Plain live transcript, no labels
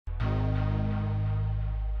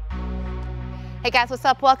Hey guys, what's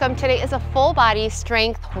up? Welcome. Today is a full body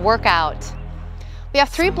strength workout. We have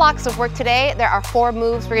 3 blocks of work today. There are 4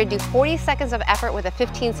 moves. We're gonna do 40 seconds of effort with a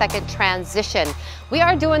 15-second transition. We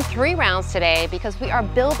are doing 3 rounds today because we are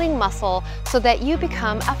building muscle so that you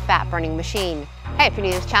become a fat burning machine. Hey, if you're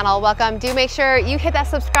new to this channel, welcome. Do make sure you hit that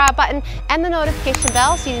subscribe button and the notification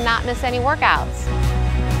bell so you do not miss any workouts.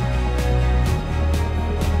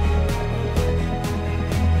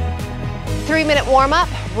 Three-minute warm-up,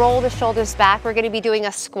 roll the shoulders back. We're gonna be doing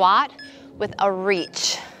a squat with a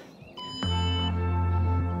reach.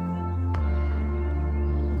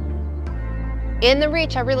 In the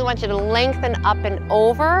reach, I really want you to lengthen up and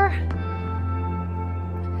over.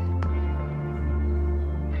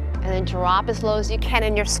 And then drop as low as you can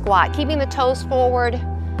in your squat, keeping the toes forward,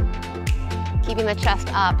 keeping the chest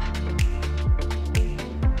up.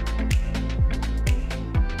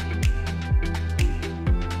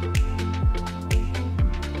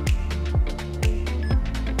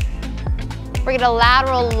 We're gonna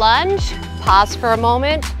lateral lunge, pause for a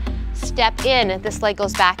moment, step in. This leg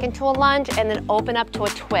goes back into a lunge and then open up to a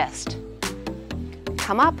twist.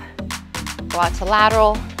 Come up, go out to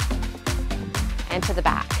lateral and to the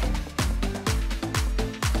back.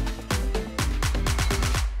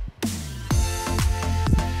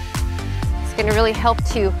 It's gonna really help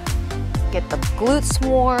to get the glutes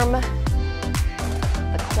warm,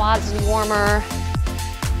 the quads warmer.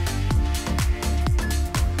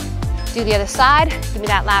 Do the other side, give me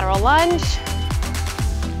that lateral lunge,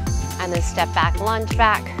 and then step back, lunge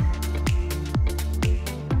back.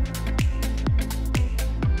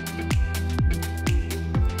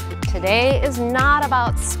 Today is not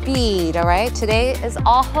about speed, all right? Today is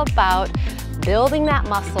all about building that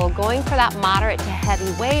muscle, going for that moderate to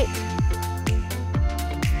heavy weight.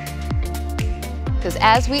 Because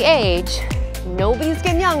as we age, nobody's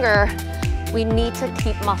getting younger, we need to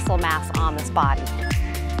keep muscle mass on this body.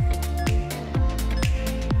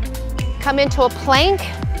 Come into a plank,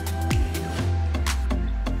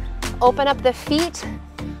 open up the feet,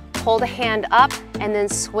 hold a hand up, and then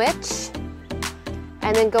switch,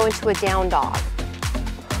 and then go into a down dog.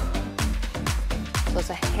 So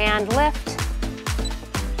it's a hand lift.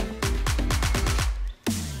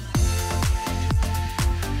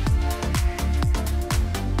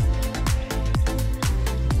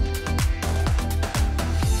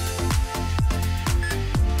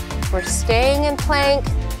 We're staying in plank.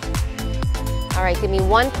 All right, give me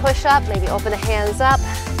 1 push-up, maybe open the hands up,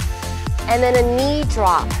 and then a knee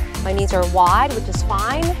drop. My knees are wide, which is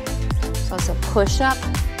fine. So it's a push-up,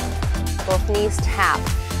 both knees tap.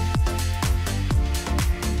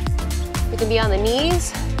 You can be on the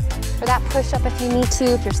knees for that push-up if you need to,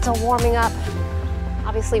 if you're still warming up.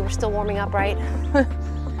 Obviously, we're still warming up, right?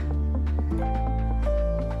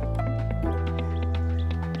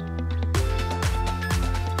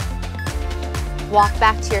 Walk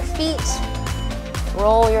back to your feet.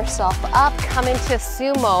 Roll yourself up, come into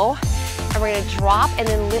sumo, and we're gonna drop and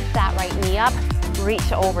then lift that right knee up,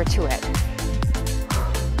 reach over to it.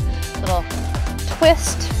 Little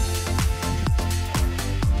twist.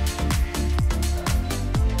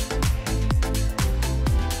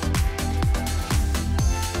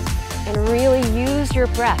 And really use your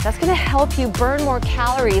breath. That's gonna help you burn more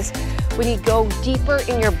calories when you go deeper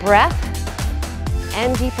in your breath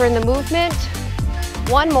and deeper in the movement.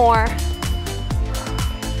 1 more.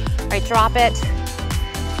 All right, drop it.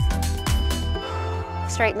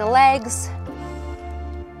 Straighten the legs.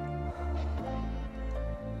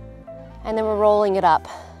 And then we're rolling it up.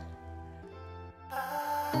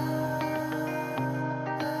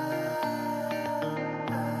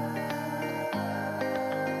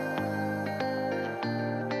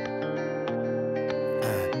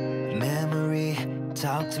 Memory,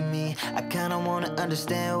 talk to me. I kinda wanna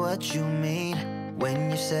understand what you mean when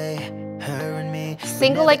you say her and me.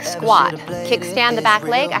 Single leg squat. Kickstand the back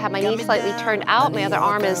leg. I have my knee slightly turned out. My other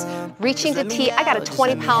arm is reaching to T. I got a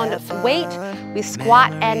 20-pound weight. We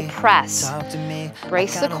squat and press.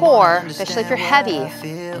 Brace the core, especially if you're heavy.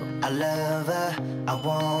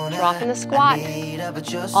 Drop in the squat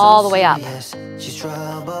all the way up.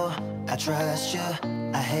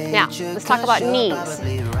 Now, let's talk about knees.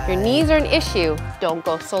 If your knees are an issue, don't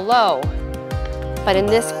go so low. But in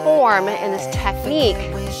this form, in this technique,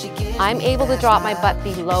 I'm able to drop my butt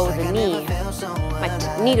below the knee. My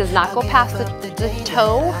knee does not go past the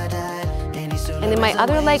toe. And then my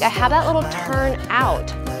other leg, I have that little turn out.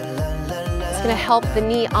 It's gonna help the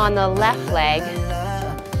knee on the left leg.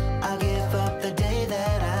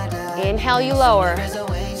 Inhale, you lower.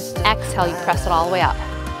 Exhale, you press it all the way up.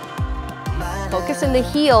 Focus in the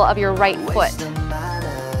heel of your right foot.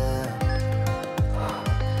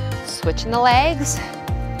 Switching the legs.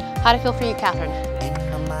 How'd it feel for you, Catherine?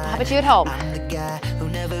 How about you at home?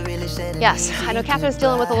 Yes, I know Catherine's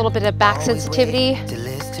dealing with a little bit of back sensitivity,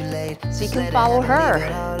 so you can follow her.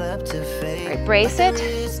 All right, brace it.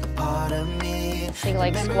 Single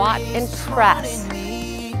leg squat and press.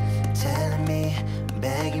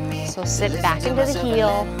 So sit back into the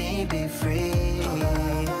heel.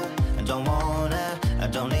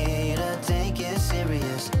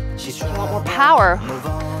 If you want more power,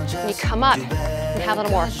 when you come up, you have a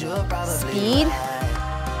little more speed.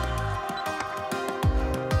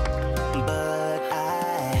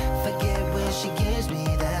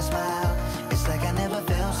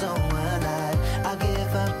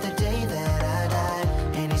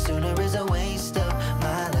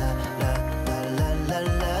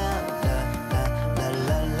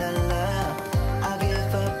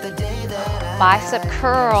 Bicep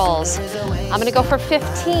curls. I'm gonna go for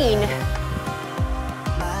 15. What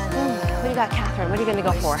do you got, Catherine? What are you gonna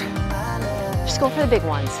go for? Just go for the big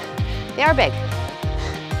ones. They are big.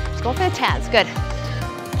 Just go for the 10s, good.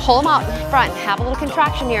 Pull them out in front, have a little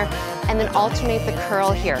contraction here, and then alternate the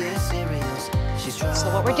curl here.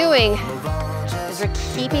 So what we're doing is we're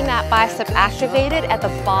keeping that bicep activated at the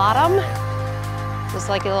bottom. Just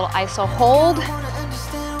like a little iso hold.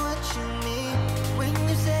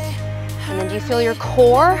 And then do you feel your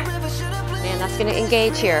core? Man, that's gonna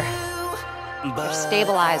engage here. Your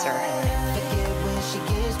stabilizer.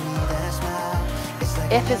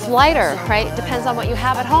 If it's lighter, right, depends on what you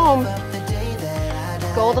have at home,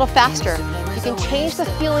 go a little faster. You can change the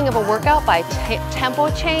feeling of a workout by tempo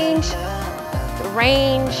change, the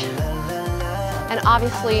range, and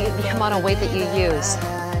obviously the amount of weight that you use.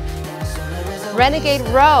 Renegade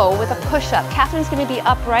row with a push-up. Catherine's gonna be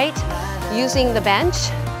upright using the bench.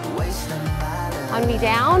 I'm gonna be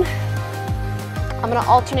down. I'm gonna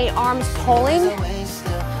alternate arms pulling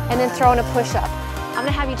and then throw in a push-up. I'm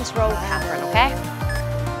gonna have you just row with Catherine, okay?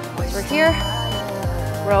 So we're here,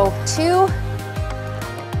 row 2,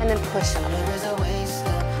 and then push up.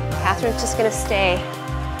 Catherine's just gonna stay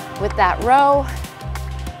with that row.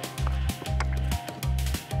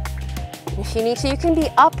 If you need to, you can be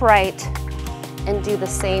upright and do the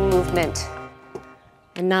same movement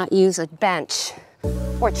and not use a bench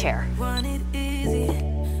or chair. Want it easy,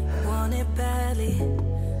 want it badly,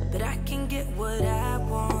 but I can get what I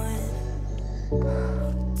want.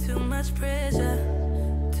 Too much pressure,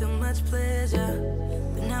 too much pleasure,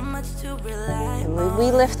 but not much to rely on. When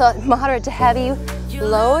we lift the moderate to heavy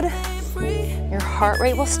load, your heart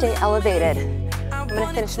rate will stay elevated. I'm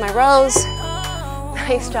gonna finish my rows.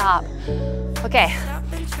 Nice job. Okay,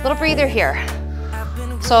 little breather here.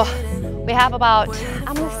 So we have about,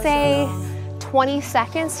 I'm gonna say 20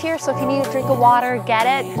 seconds here. So if you need a drink of water, get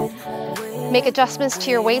it. Make adjustments to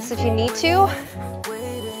your weights if you need to.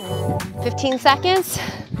 15 seconds.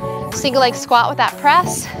 Single leg squat with that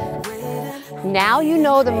press. Now you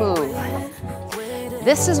know the move.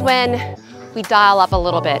 This is when we dial up a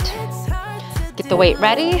little bit. Get the weight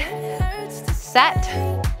ready, set,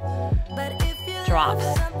 drops.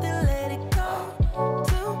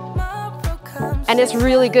 And it's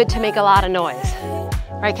really good to make a lot of noise.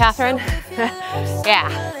 Right, Catherine? Yeah.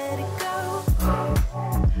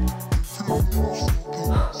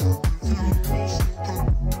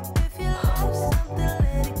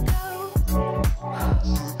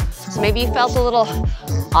 So maybe you felt a little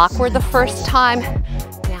awkward the first time.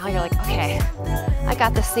 Now you're like, okay, I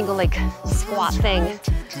got this single leg squat thing.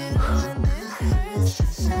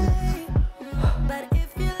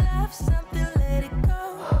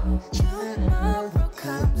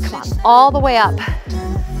 Come on, all the way up.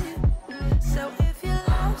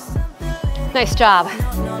 Nice job.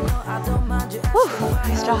 Whew,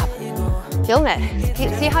 nice job. Feeling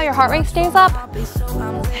it. See how your heart rate stays up?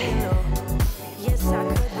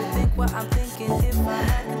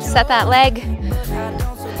 Set that leg.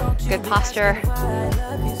 Good posture.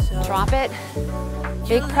 Drop it.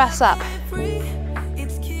 Big press up.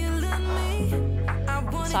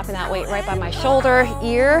 Stopping that weight right by my shoulder,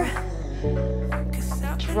 ear.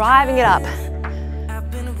 Driving it up.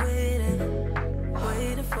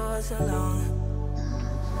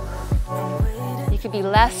 You could be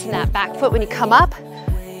less in that back foot when you come up,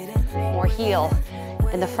 more heel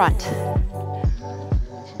in the front.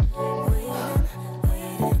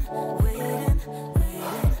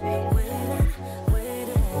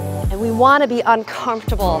 And we want to be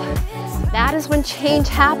uncomfortable. That is when change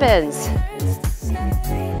happens.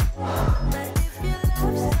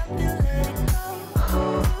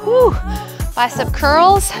 Whew. Bicep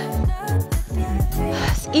curls.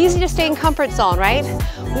 It's easy to stay in comfort zone, right?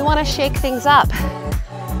 We want to shake things up.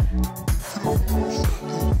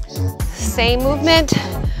 Same movement.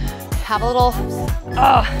 Have a little,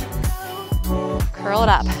 curl it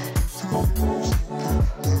up.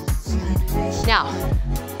 Now,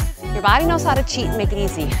 your body knows how to cheat and make it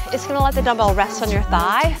easy. It's gonna let the dumbbell rest on your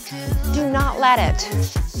thigh. Do not let it.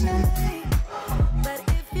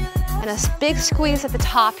 And a big squeeze at the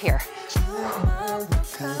top here.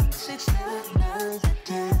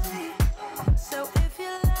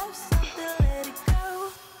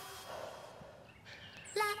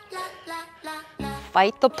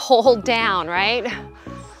 Fight the pull down, right?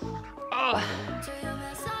 Ugh.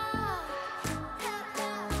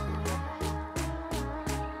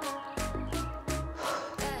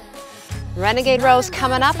 Renegade rows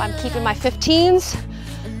coming up. I'm keeping my 15s.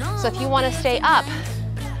 So if you want to stay up,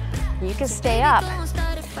 you can stay up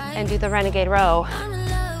and do the renegade row.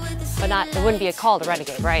 But not, it wouldn't be called a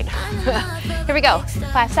renegade, right? Here we go.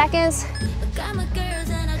 5 seconds.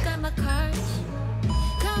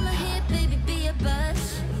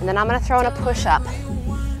 And then I'm gonna throw in a push-up.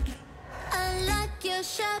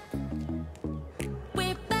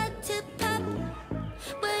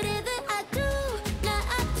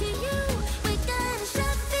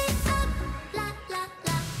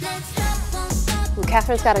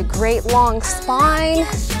 Catherine's got a great long spine.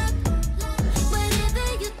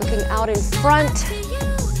 Looking out in front.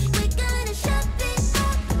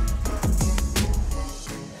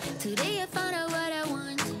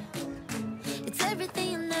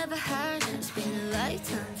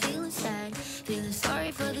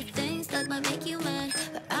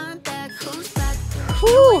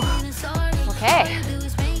 Whew. Okay,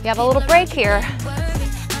 you have a little break here.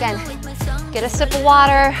 Again, get a sip of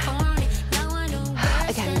water.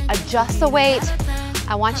 Again, adjust the weight.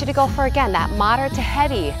 I want you to go for, again, that moderate to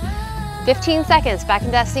heavy. 15 seconds, back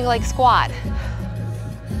into that single leg squat.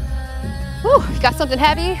 Whew, you got something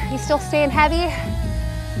heavy? You still staying heavy?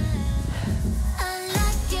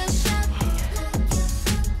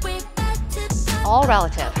 All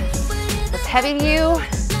relative. What's heavy to you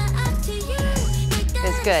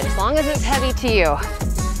is good, as long as it's heavy to you.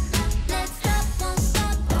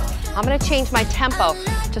 I'm gonna change my tempo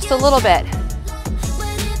just a little bit.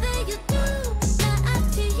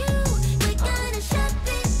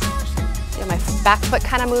 See, my back foot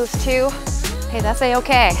kind of moves too. Hey, that's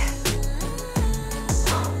a-okay.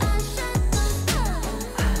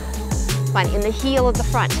 Fine, in the heel of the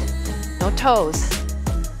front, no toes.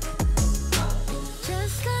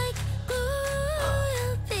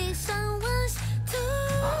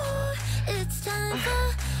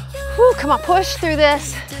 Whew, come on, push through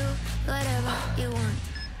this. I'm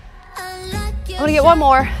gonna get one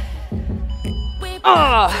more.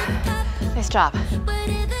 Oh, nice job.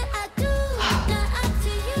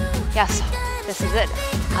 Yes, this is it.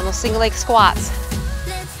 On those single leg squats.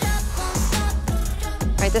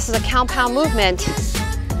 Right, this is a compound movement.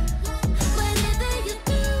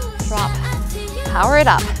 Drop, power it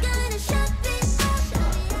up.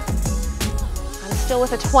 I'm still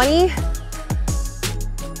with a 20.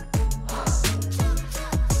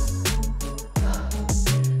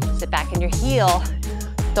 Sit back in your heel.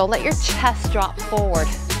 Don't let your chest drop forward.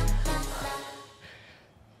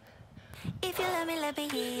 If you let me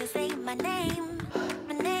hear you say my name,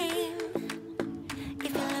 my name.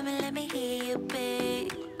 If you let me hear you,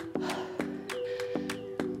 babe.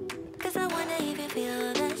 'Cause I wonder if you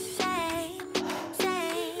feel the same,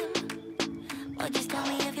 same. Or just tell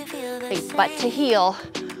me if you feel the same. Big butt to heel.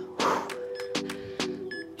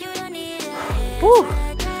 You don't need a Woo.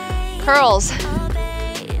 Curls.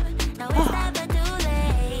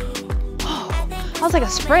 That was like a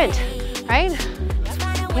sprint, right?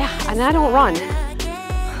 Yeah, and I don't run.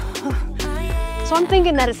 So I'm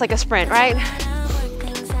thinking that it's like a sprint, right?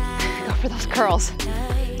 Go for those curls.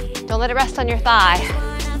 Don't let it rest on your thigh.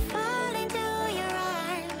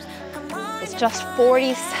 It's just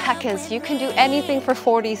 40 seconds. You can do anything for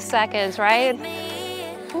 40 seconds, right?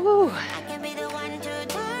 Woo.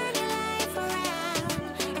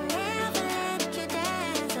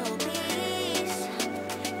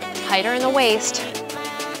 Tighter in the waist,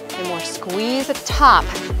 and more squeeze at the top.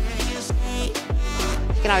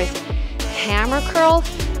 You can always hammer curl,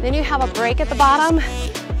 then you have a break at the bottom.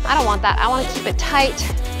 I don't want that, I want to keep it tight.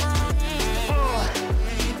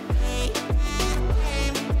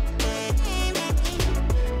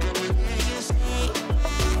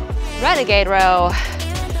 Renegade row.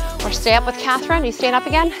 Or stay up with Catherine. Are you staying up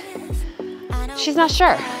again? She's not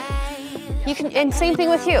sure. You can, and same thing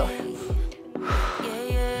with you.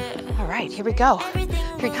 All right, here we go.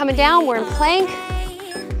 If you're coming down, we're in plank.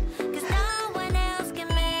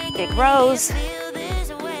 Big rows.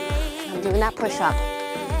 I'm doing that push-up.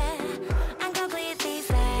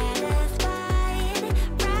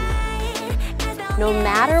 No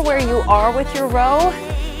matter where you are with your row,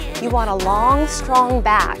 you want a long, strong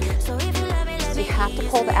back. So you have to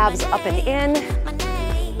pull the abs up and in,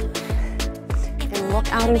 and look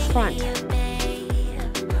out in front.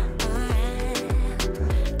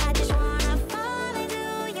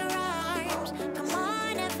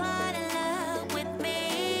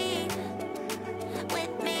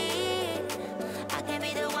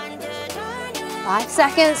 Five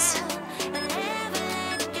seconds.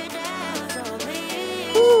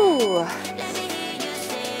 Ooh.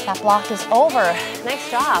 That block is over.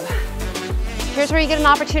 Nice job. Here's where you get an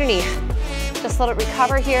opportunity. Just let it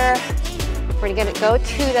recover here. We're gonna go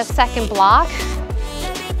to the second block.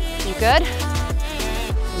 You good?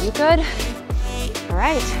 You good? All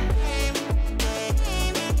right.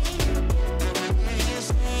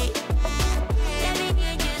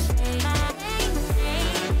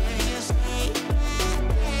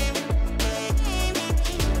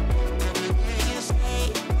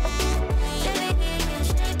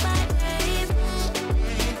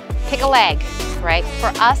 Pick a leg, right? For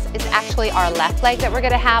us, it's actually our left leg that we're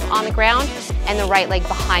gonna have on the ground and the right leg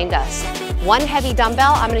behind us. One heavy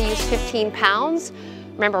dumbbell, I'm gonna use 15 pounds.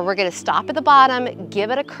 Remember, we're gonna stop at the bottom, give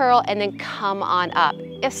it a curl, and then come on up.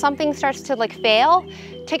 If something starts to fail,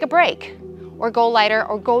 take a break, or go lighter,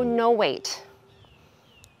 or go no weight.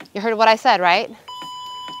 You heard what I said, right?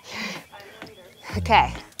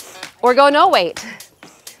 Okay, or go no weight.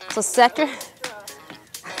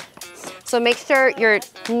 So make sure your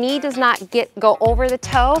knee does not go over the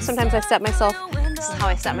toe. Sometimes this is how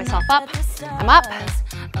I set myself up. I'm up,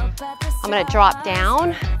 I'm gonna drop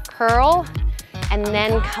down, curl, and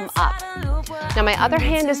then come up. Now my other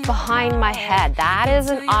hand is behind my head. That is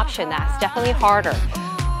an option, that's definitely harder.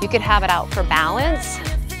 You could have it out for balance.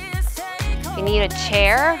 You need a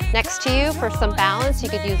chair next to you for some balance. You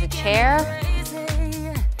could use a chair.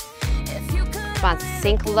 Come on,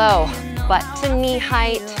 sink low, butt to knee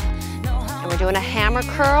height. And we're doing a hammer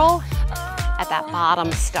curl at that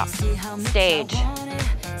bottom stage.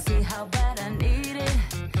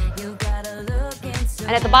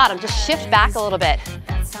 And at the bottom, just shift back a little bit.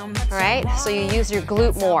 All right, so you use your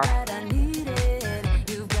glute more.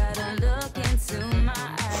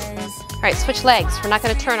 All right, switch legs. We're not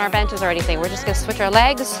gonna turn our benches or anything. We're just gonna switch our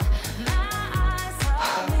legs.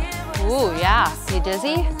 Ooh, yeah, you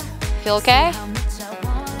dizzy? Feel okay?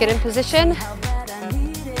 Get in position.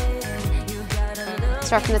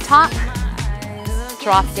 Start from the top,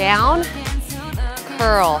 drop down,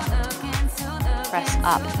 curl, press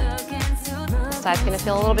up. This side's gonna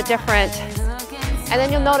feel a little bit different. And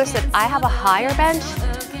then you'll notice that I have a higher bench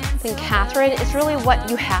than Catherine. It's really what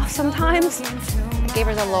you have sometimes. I gave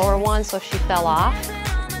her the lower one, so if she fell off,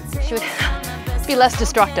 she would be less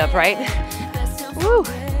destructive, right? Woo!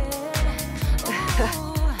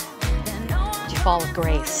 You fall with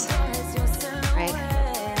grace, right?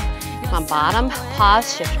 On bottom,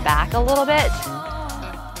 pause, shift back a little bit,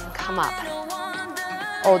 come up.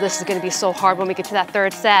 Oh, this is gonna be so hard when we get to that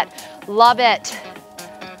third set. Love it.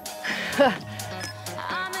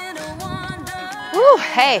 Woo,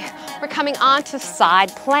 hey, we're coming on to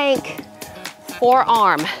side plank,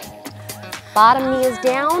 forearm. Bottom knee is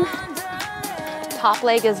down, top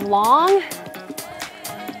leg is long.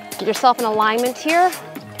 Get yourself in alignment here.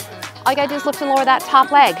 All you gotta do is lift and lower that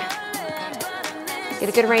top leg. Get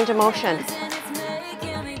a good range of motion.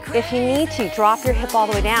 If you need to, drop your hip all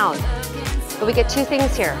the way down. But we get two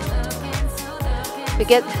things here. We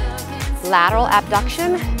get lateral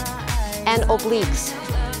abduction and obliques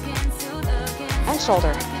and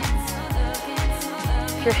shoulder.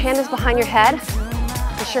 If your hand is behind your head,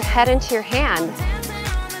 push your head into your hand.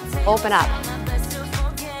 Open up.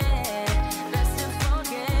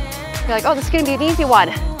 You're like, oh, this is gonna be an easy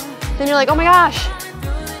one. Then you're like, oh my gosh.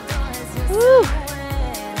 Woo.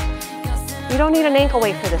 You don't need an ankle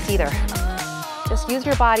weight for this either. Just use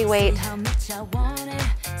your body weight.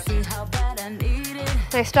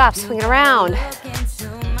 Nice job, swing it around.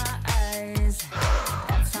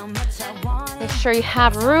 Make sure you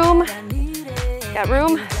have room. Got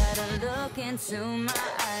room?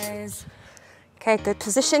 Okay, good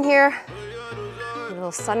position here. A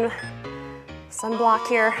little sunblock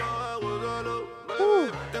here.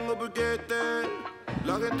 Woo.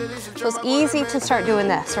 So it's easy to start doing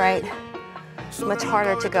this, right? Much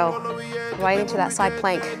harder to go right into that side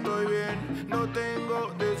plank.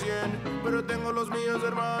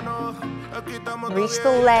 Reach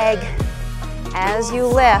the leg as you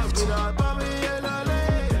lift.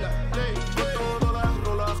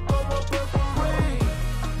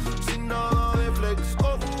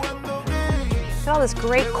 Look at all this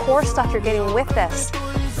great core stuff you're getting with this.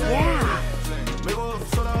 Yeah.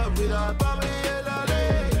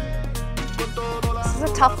 is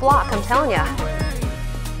a tough block, I'm telling you.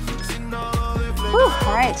 Whew,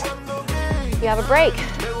 all right, you have a break.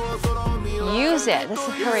 Use it. This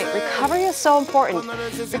is great. Recovery is so important.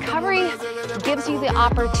 Recovery gives you the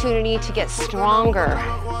opportunity to get stronger.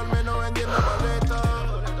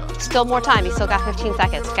 Still more time. You still got 15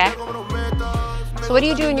 seconds, okay? So what do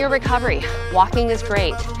you do in your recovery? Walking is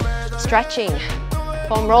great. Stretching,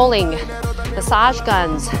 foam rolling, massage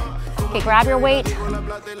guns. Okay, grab your weight.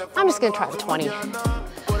 I'm just gonna try the 20.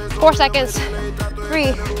 4 seconds.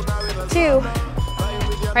 3, 2,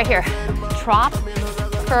 right here. Drop,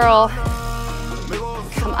 curl,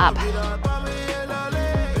 come up.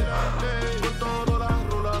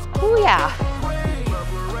 Ooh, yeah.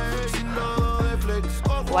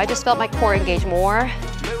 Oh, I just felt my core engage more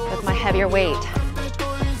with my heavier weight.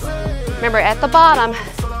 Remember, at the bottom,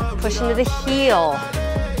 push into the heel.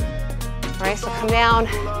 All right, so come down,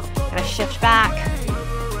 kind of shift back.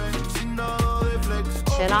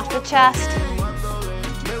 Chin off the chest.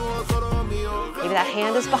 Maybe that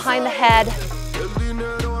hand is behind the head.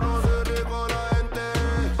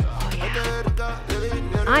 Oh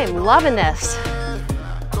yeah. I am loving this.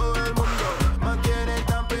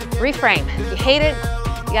 Reframe. If you hate it,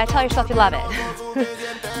 you gotta tell yourself you love it.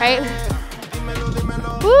 Right?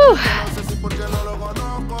 Woo!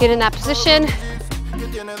 Get in that position.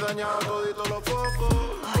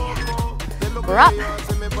 Oh yeah. We're up.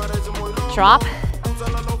 Drop.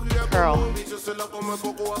 Curl.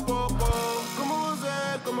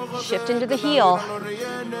 Shift into the heel.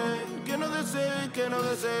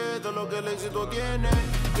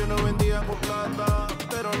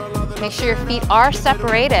 Make sure your feet are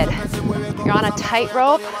separated. You're on a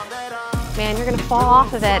tightrope. Man, you're gonna fall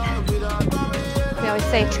off of it. We always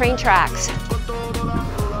say train tracks.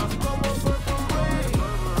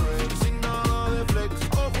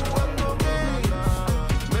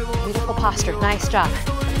 Beautiful posture, nice job.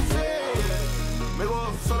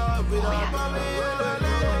 Oh, yeah.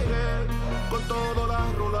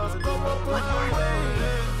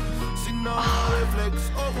 Oh.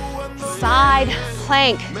 Side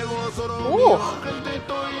plank. Ooh.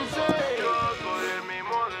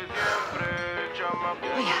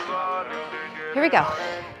 Oh, yeah. Here we go.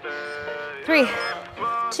 3,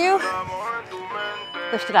 2,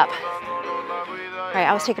 lift it up. All right,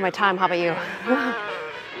 I was taking my time. How about you?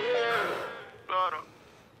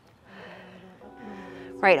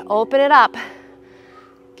 All right, open it up.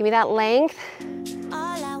 Give me that length.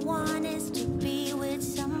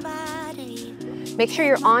 Make sure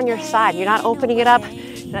you're on your side. You're not opening it up.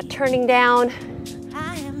 You're not turning down.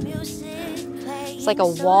 It's like a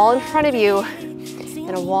wall in front of you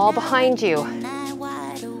and a wall behind you.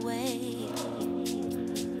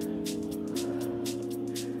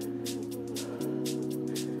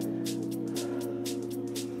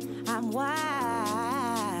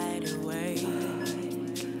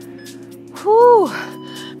 Whew.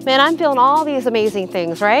 Man, I'm feeling all these amazing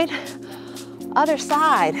things, right? Other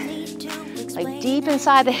side. Like deep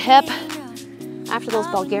inside the hip after those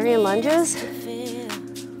Bulgarian lunges.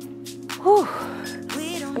 Whew.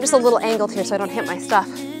 I'm just a little angled here so I don't hit my stuff.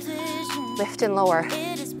 Lift and lower.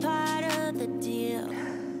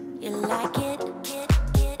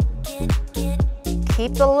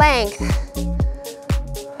 Keep the length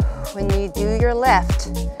when you do your lift.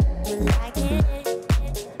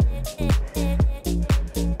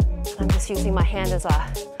 I'm just using my hand as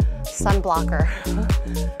a sun blocker.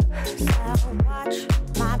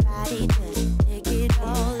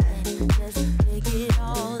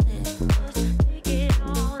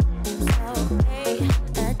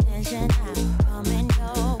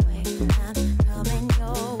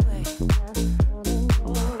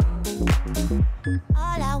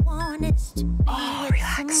 Oh,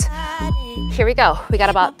 relax. Here we go. We got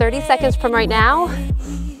about 30 seconds from right now.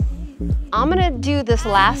 I'm gonna do this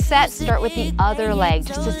last set, start with the other leg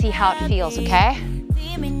just to see how it feels, okay?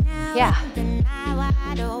 Yeah.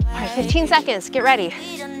 All right, 15 seconds, get ready.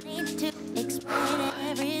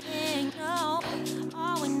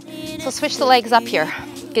 So switch the legs up here.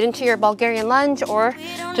 Get into your Bulgarian lunge or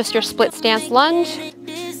just your split stance lunge.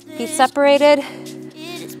 Feet separated.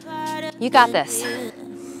 You got this.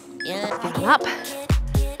 Feet come up.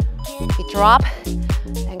 Feet drop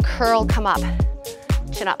and curl, come up.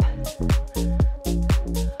 Chin up.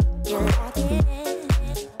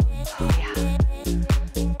 Oh yeah.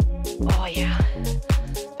 Oh yeah.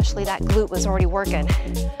 Especially that glute was already working.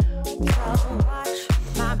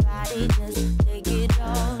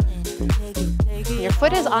 Your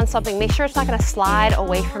foot is on something, make sure it's not gonna slide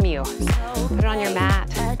away from you. Put it on your mat,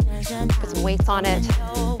 put some weights on it.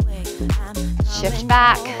 Shift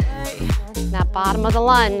back, that bottom of the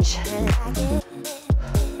lunge.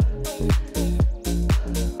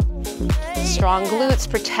 Strong glutes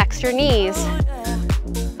protects your knees.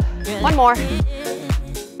 One more.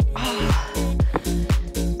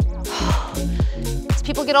 As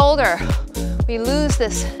people get older, we lose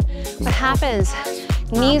this. What happens?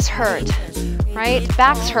 Knees hurt, right?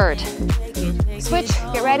 Backs hurt. Switch,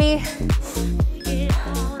 get ready.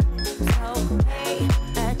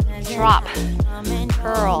 Drop,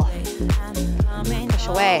 curl, push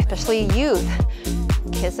away, especially youth.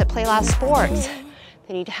 Kids that play a lot of sports,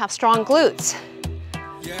 they need to have strong glutes.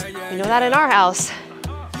 You know that in our house.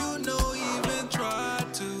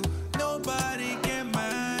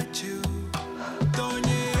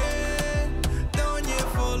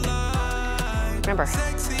 Remember,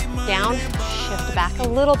 down, shift back a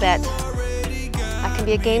little bit. That can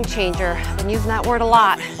be a game changer. I've been using that word a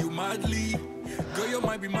lot.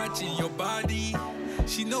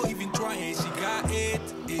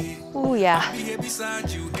 Ooh, yeah.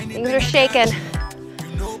 Things are shaking.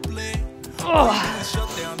 Oh.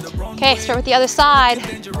 Okay, start with the other side.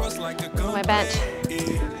 Go to my bench.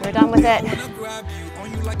 We're done with it.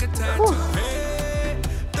 Whew.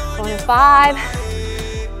 Going to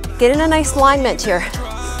 5. Get in a nice alignment here.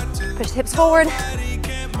 Push the hips forward.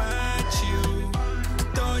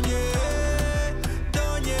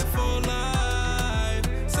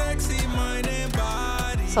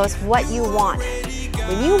 So it's what you want.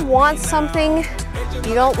 When you want something,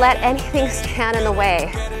 you don't let anything stand in the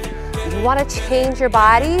way. If you want to change your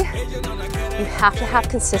body, you have to have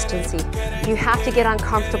consistency. You have to get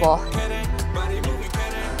uncomfortable.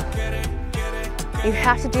 You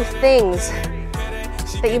have to do things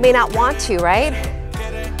that you may not want to, right?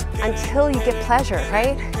 Until you get pleasure,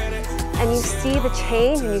 right? And you see the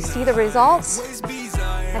change and you see the results,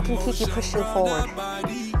 that can keep you pushing forward.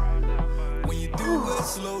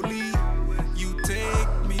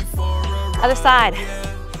 Other side.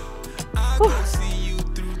 Whew.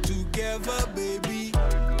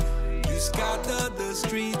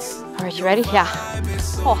 All right, you ready? Yeah.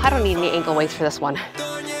 Oh, I don't need any ankle weights for this one.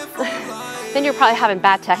 Then you're probably having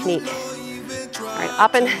bad technique. All right,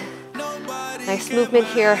 up and nice movement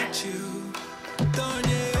here.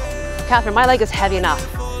 Catherine, my leg is heavy enough.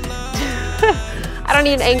 I don't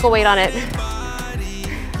need an ankle weight on it.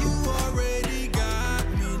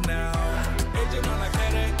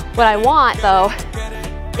 What I want, though,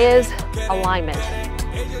 is alignment.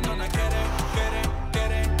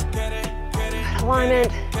 Good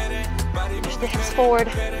alignment. Push the hips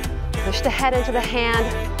forward. Push the head into the hand.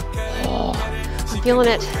 Oh, I'm feeling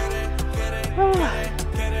it.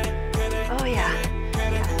 Oh, yeah.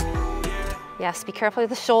 Yes, be careful with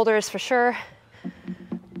the shoulders for sure.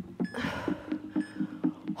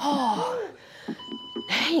 Oh,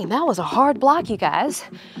 dang, that was a hard block, you guys.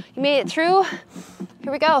 You made it through.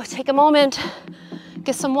 Here we go, take a moment,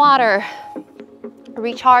 get some water,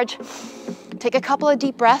 recharge, take a couple of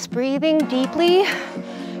deep breaths, breathing deeply,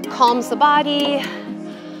 calms the body,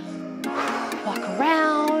 walk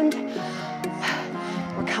around,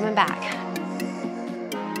 we're coming back.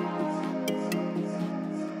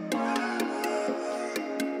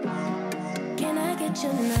 Can I get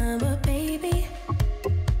your number, baby?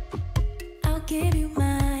 I'll give you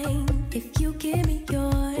mine if you give me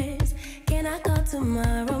yours. Can I call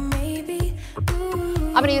tomorrow, maybe? Ooh.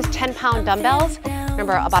 I'm gonna use 10-pound dumbbells.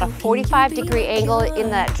 Remember, about a 45-degree angle in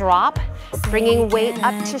that drop, bringing weight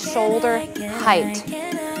up to shoulder height.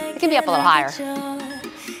 It can be up a little higher.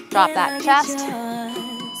 Drop that chest,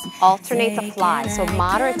 alternate the fly, so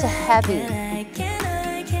moderate to heavy.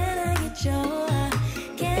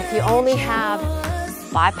 If you only have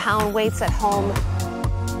 5-pound weights at home,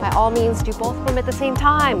 by all means, do both of them at the same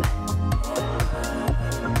time.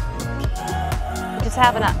 Just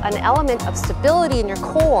have an element of stability in your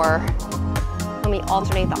core when we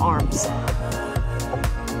alternate the arms.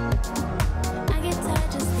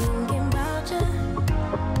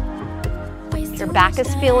 If your back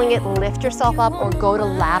is feeling it, lift yourself up or go to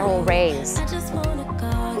lateral raise.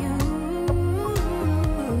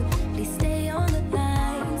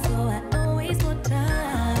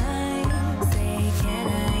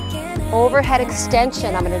 Overhead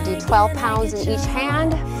extension, I'm gonna do 12 pounds in each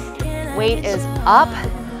hand. Weight is up.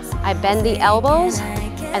 I bend the elbows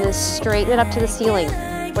and then straighten it up to the ceiling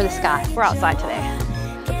or the sky. We're outside today.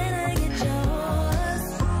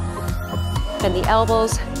 Bend the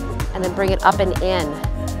elbows and then bring it up and in.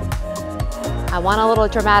 I want a little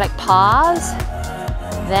dramatic pause,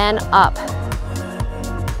 then up.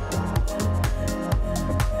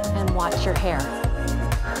 And watch your hair.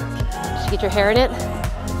 Did you get your hair in it?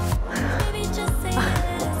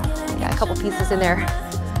 Got a couple pieces in there.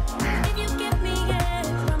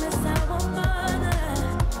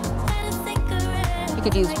 You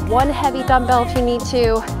could use one heavy dumbbell if you need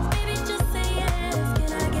to.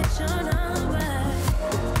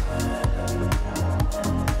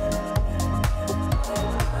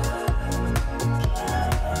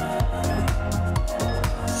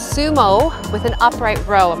 Sumo with an upright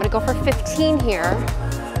row. I'm gonna go for 15 here.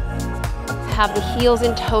 Have the heels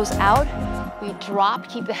and toes out. We drop,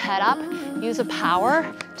 keep the head up. Use the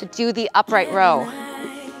power to do the upright row.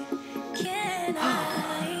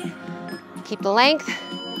 Keep the length,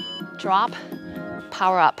 drop,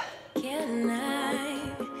 power up.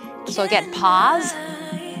 So again, pause,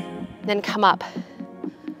 then come up.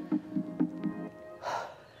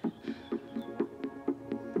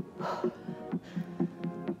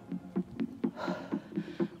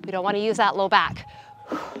 We don't want to use that low back.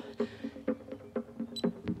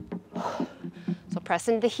 So press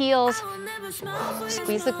into the heels,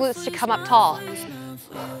 squeeze the glutes to come up tall.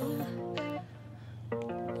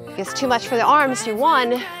 If it's too much for the arms, do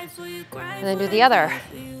one, and then do the other.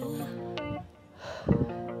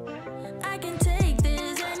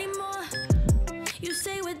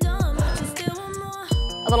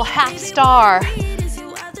 A little half star.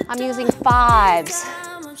 I'm using 5s.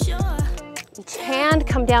 Each hand,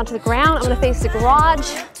 come down to the ground. I'm gonna face the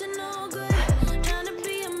garage.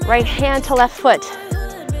 Right hand to left foot.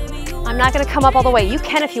 I'm not gonna come up all the way. You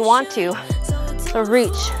can if you want to. So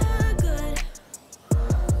reach.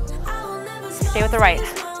 Stay with the right.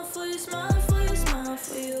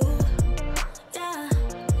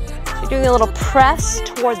 So you're doing a little press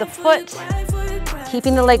toward the foot,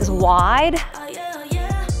 keeping the legs wide.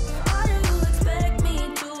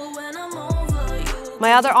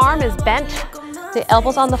 My other arm is bent, the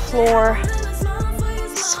elbows on the floor.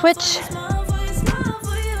 Switch.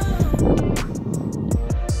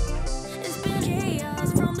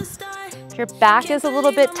 If your back is a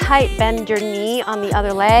little bit tight, bend your knee on the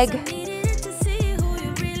other leg.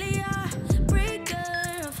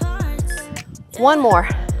 One more.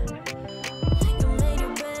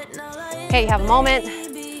 Okay, you have a moment.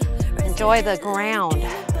 Enjoy the ground.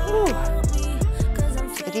 Woo.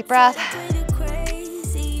 Take a deep breath.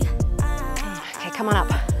 Okay, come on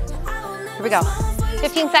up. Here we go.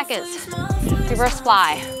 15 seconds. Reverse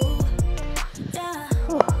fly.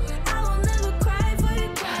 Whew.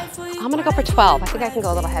 I'm gonna go for 12. I think I can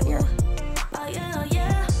go a little heavier.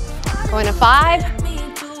 Going to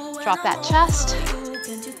 5. Drop that chest.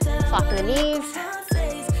 Soften the knees.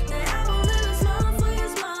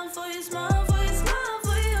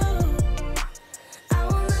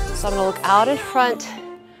 So I'm gonna look out in front.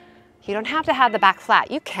 You don't have to have the back flat.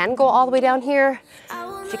 You can go all the way down here.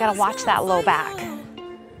 You gotta watch that low back.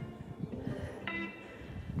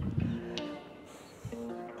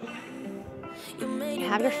 You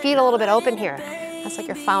have your feet a little bit open here. That's like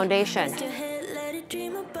your foundation.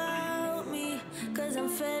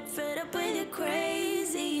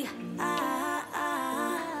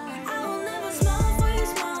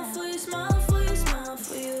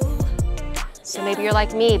 So maybe you're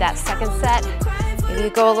like me, that second set, maybe you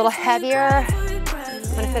go a little heavier. I'm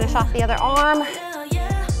gonna finish off the other arm.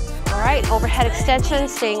 All right, overhead extension,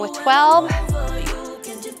 staying with 12.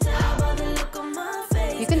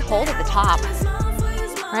 You can hold at the top,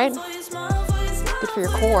 right? Good for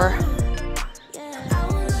your core.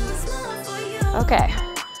 Okay,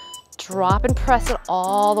 drop and press it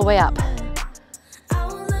all the way up.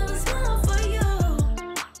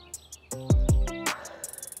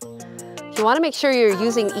 You want to make sure you're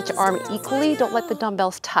using each arm equally. Don't let the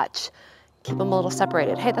dumbbells touch. Keep them a little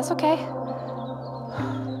separated. Hey, that's okay.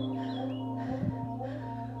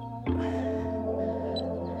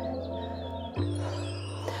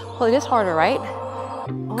 Well, it is harder, right?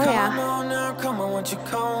 Oh yeah.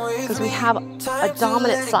 Because we have a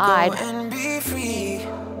dominant side.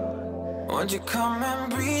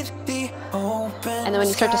 And then when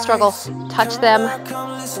you start to struggle, touch them.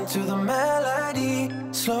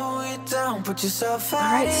 All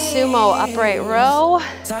right, sumo upright row.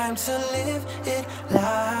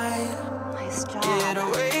 Nice job.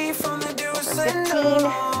 For 15.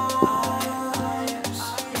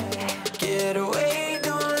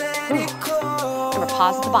 Remember,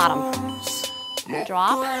 pause at the bottom.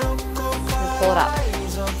 Drop and pull it up.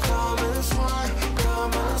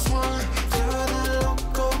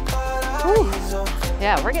 Whew.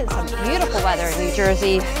 Yeah, we're getting some beautiful weather in New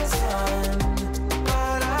Jersey.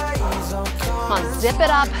 Come on, zip it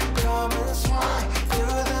up.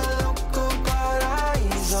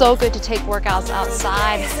 So good to take workouts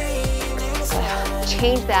outside.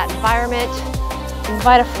 Change that environment.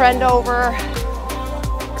 Invite a friend over.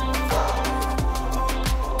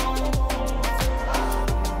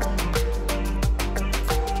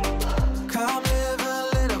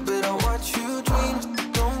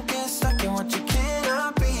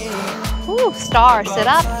 Woo, star, sit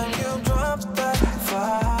up.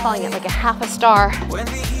 Calling it like a half a star.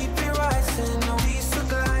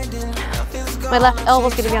 My left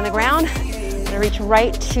elbow's gonna be on the ground. I'm gonna reach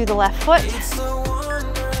right to the left foot.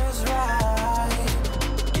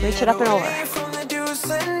 Reach it up and over.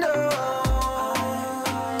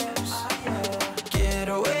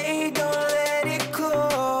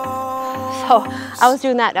 So I was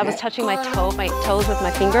doing that. I was touching my toes with my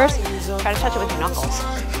fingers. Try to touch it with your knuckles.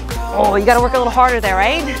 Oh, you gotta work a little harder there,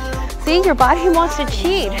 right? See, your body wants to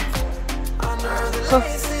cheat.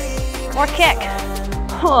 More kick.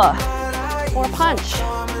 More punch.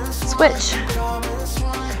 Switch.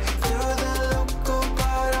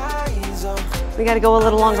 We gotta go a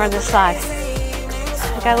little longer on this side.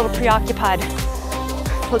 I got a little preoccupied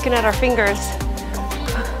looking at our fingers.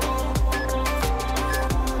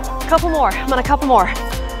 A couple more. I'm on a couple more.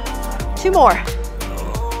 2 more.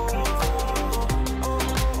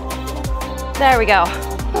 There we go.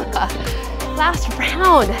 Last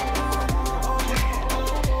round.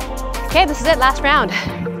 Okay, this is it, last round.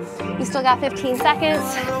 You still got 15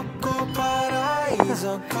 seconds.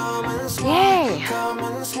 Yay.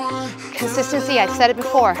 Consistency, I've said it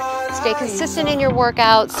before. Stay consistent in your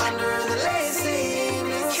workouts.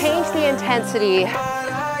 Change the intensity.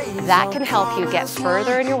 That can help you get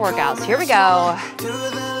further in your workouts. Here we go.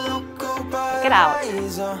 Check it out.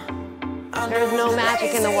 There's no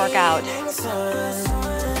magic in the workout.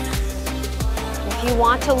 If you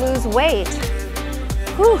want to lose weight,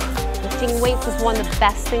 lifting weights is one of the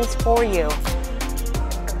best things for you.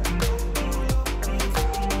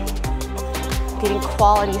 Getting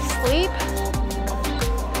quality sleep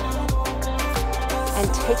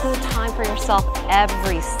and taking time for yourself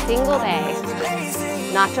every single day,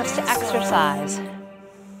 not just to exercise,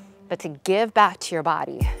 but to give back to your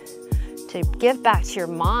body, to give back to your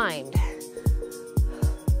mind.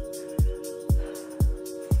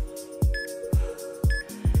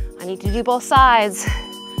 I need to do both sides.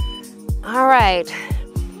 All right,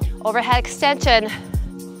 overhead extension.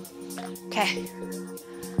 Okay.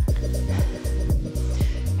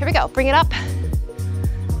 Here we go, bring it up.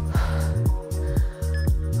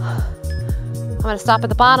 I'm gonna stop at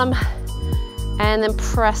the bottom and then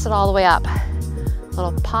press it all the way up.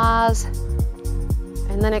 Little pause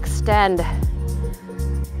and then extend.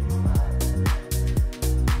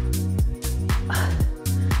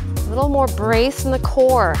 A little more brace in the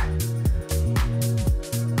core.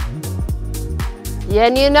 Yeah,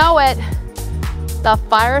 and you know it. The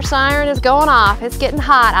fire siren is going off. It's getting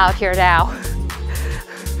hot out here now.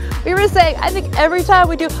 We were saying, I think every time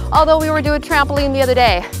we do, although we were doing trampoline the other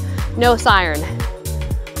day, no siren.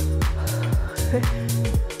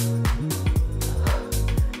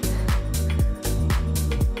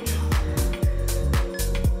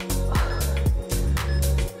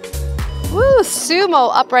 Woo,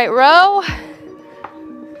 sumo upright row.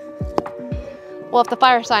 Well, if the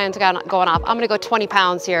fire siren's going off, I'm gonna go 20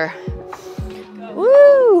 pounds here.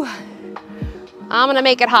 Woo! I'm gonna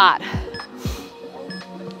make it hot.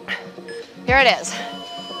 Here it is.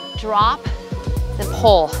 Drop and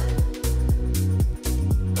pull.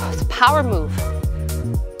 It's a power move.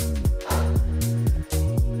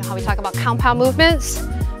 You know how we talk about compound movements?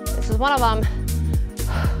 This is one of them.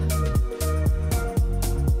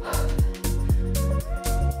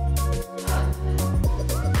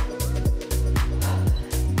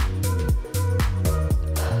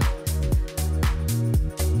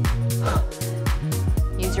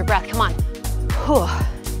 Use your breath, come on.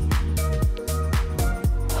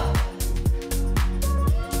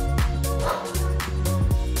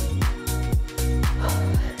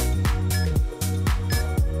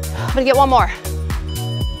 I'm gonna get one more.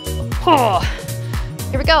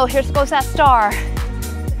 Here we go, here goes that star.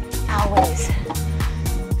 Always.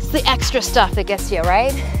 It's the extra stuff that gets you,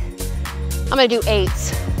 right? I'm gonna do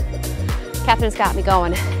 8s. Catherine's got me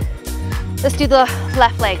going. Let's do the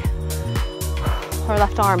left leg or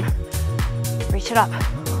left arm. Reach it up.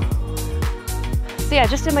 See, I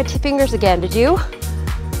just did my fingers again, did you?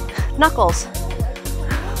 Knuckles.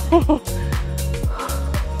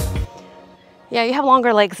 Yeah, you have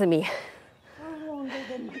longer legs than me.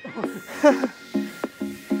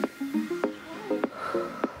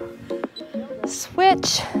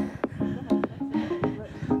 Switch.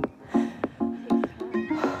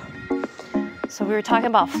 So we were talking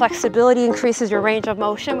about flexibility increases your range of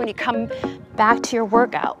motion when you come back to your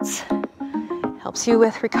workouts. Helps you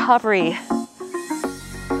with recovery.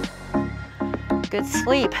 Good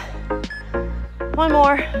sleep. One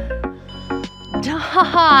more.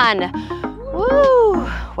 Done. Woo!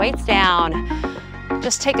 Weights down.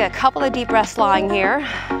 Just take a couple of deep breaths lying here.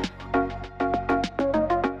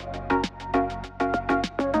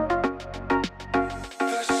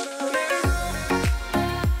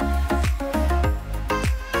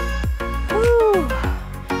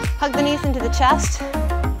 Hug the knees into the chest.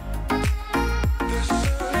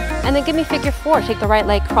 And then give me figure four. Take the right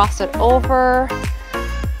leg, cross it over.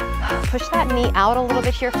 Push that knee out a little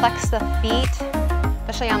bit here. Flex the feet,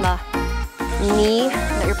 especially on the knee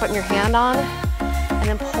that you're putting your hand on. And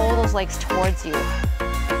then pull those legs towards you. You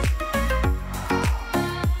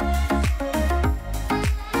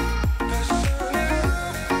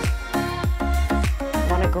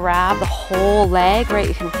want to grab the whole leg, right?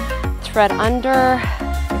 You can thread under,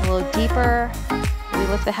 get a little deeper. Maybe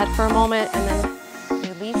lift the head for a moment and then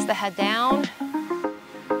release the head down.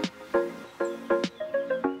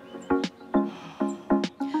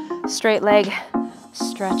 Straight leg,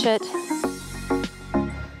 stretch it.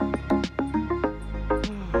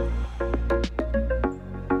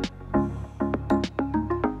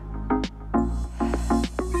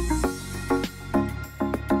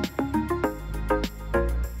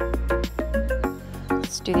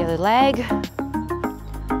 Let's do the other leg.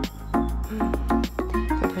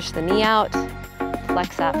 Push the knee out,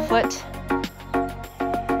 flex that foot.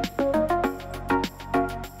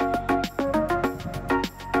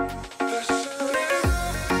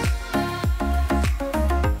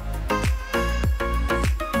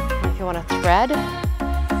 Thread,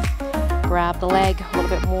 grab the leg a little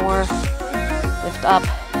bit more, lift up,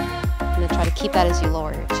 and then try to keep that as you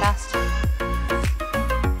lower your chest.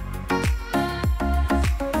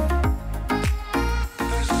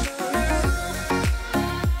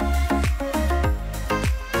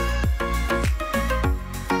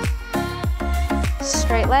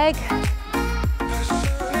 Straight leg.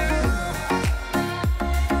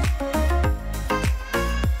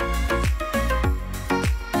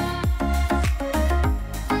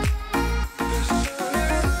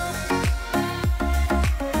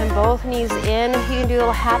 Both knees in. You can do a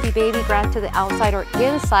little happy baby, grab to the outside or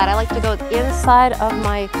inside. I like to go inside of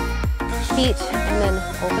my feet and then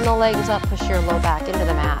open the legs up, push your low back into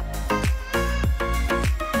the mat.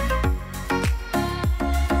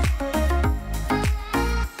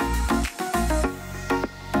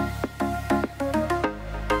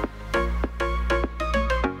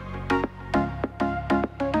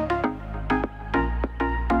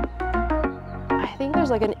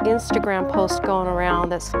 Like an Instagram post going around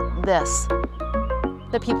that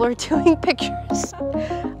people are doing pictures.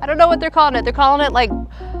 I don't know what they're calling it. They're calling it like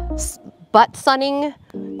butt sunning.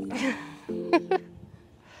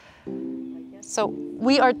 So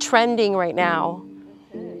we are trending right now.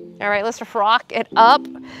 All right, let's rock it up.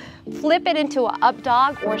 Flip it into an up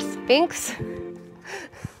dog or sphinx.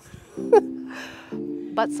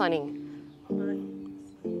 Butt sunning.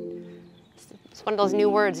 It's one of those new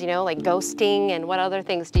words, you know, like ghosting, and what other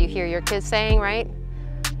things do you hear your kids saying, right?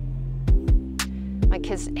 My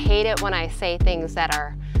kids hate it when I say things that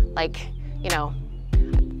are like, you know,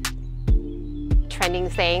 trending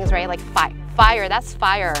sayings, right? Like fire, that's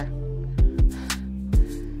fire.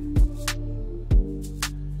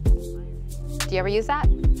 Do you ever use that?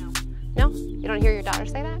 No. No? You don't hear your daughter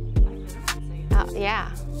say that? Yeah.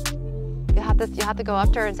 You'll have to go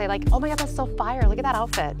up to her and say like, oh my God, that's so fire. Look at that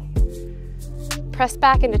outfit. Press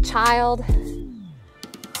back into child.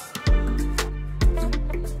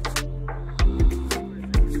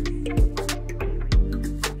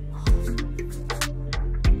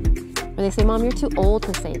 Or they say, Mom, you're too old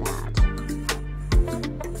to say that.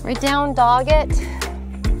 Right down, dog it.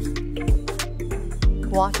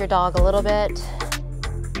 Walk your dog a little bit.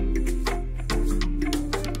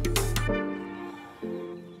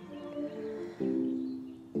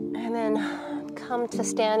 And then come to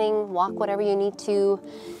standing, walk whatever you need to,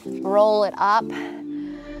 roll it up.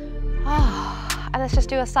 And let's just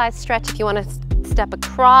do a side stretch if you want to step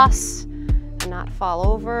across and not fall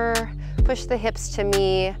over. Push the hips to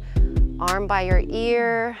me, arm by your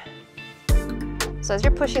ear. So as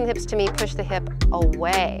you're pushing the hips to me, push the hip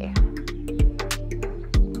away.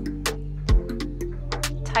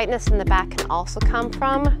 Tightness in the back can also come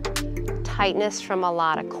from tightness from a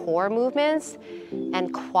lot of core movements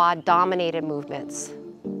and quad dominated movements.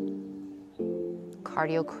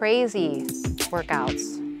 Cardio crazy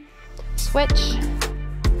workouts. Switch.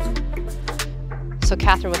 So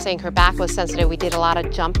Catherine was saying her back was sensitive. We did a lot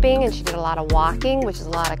of jumping and she did a lot of walking, which is a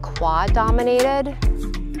lot of quad dominated.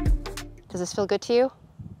 Does this feel good to you?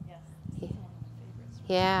 Yes.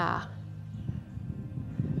 Yeah.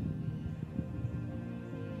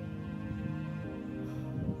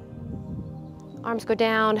 Arms go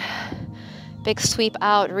down, big sweep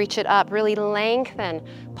out, reach it up, really lengthen.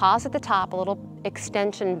 Pause at the top, a little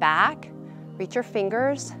extension back. Reach your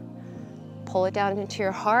fingers, pull it down into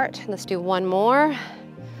your heart. Let's do one more.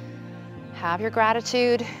 Have your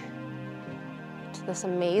gratitude to this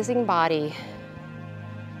amazing body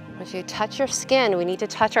Once you touch your skin, we need to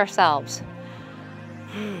touch ourselves.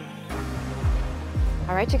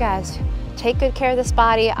 All right, you guys, take good care of this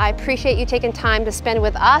body. I appreciate you taking time to spend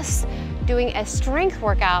with us doing a strength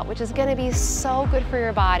workout, which is gonna be so good for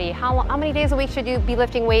your body. How many days a week should you be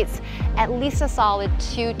lifting weights? At least a solid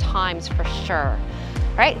 2 times for sure.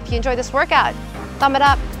 All right, if you enjoyed this workout, thumb it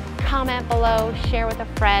up, comment below, share with a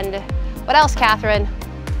friend. What else, Catherine?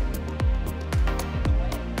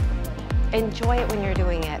 Enjoy it when you're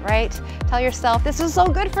doing it, right? Tell yourself, this is so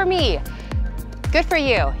good for me. Good for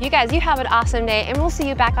you. You guys, you have an awesome day, and we'll see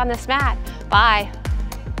you back on this mat. Bye.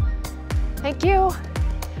 Thank you.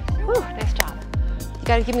 Whew, nice job. You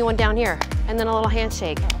gotta give me one down here, and then a little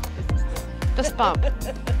handshake. Fist bump.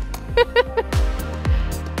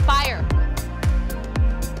 Fire.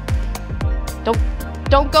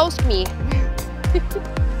 Don't ghost me. Good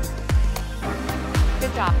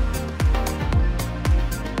job.